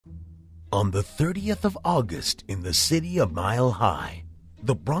On the 30th of August in the city of Mile High,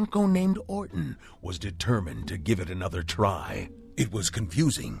 the Bronco named Orton was determined to give it another try. It was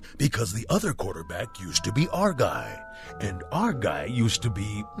confusing because the other quarterback used to be our guy, and our guy used to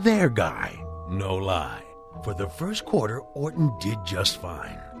be their guy. No lie. For the first quarter, Orton did just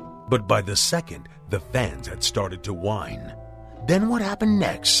fine. But by the second, the fans had started to whine. Then what happened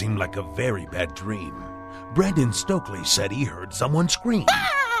next seemed like a very bad dream. Brandon Stokely said he heard someone scream.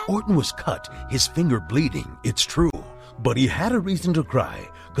 Orton was cut, his finger bleeding, it's true. But he had a reason to cry,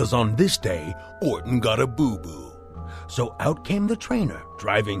 because on this day, Orton got a boo-boo. So out came the trainer,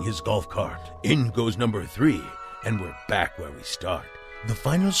 driving his golf cart. In goes number 3, and we're back where we start. The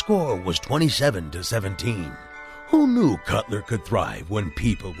final score was 27-17. Who knew Cutler could thrive when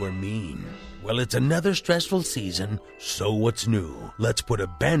people were mean? Well, it's another stressful season, so what's new? Let's put a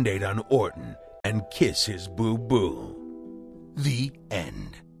Band-Aid on Orton and kiss his boo-boo. The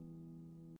end.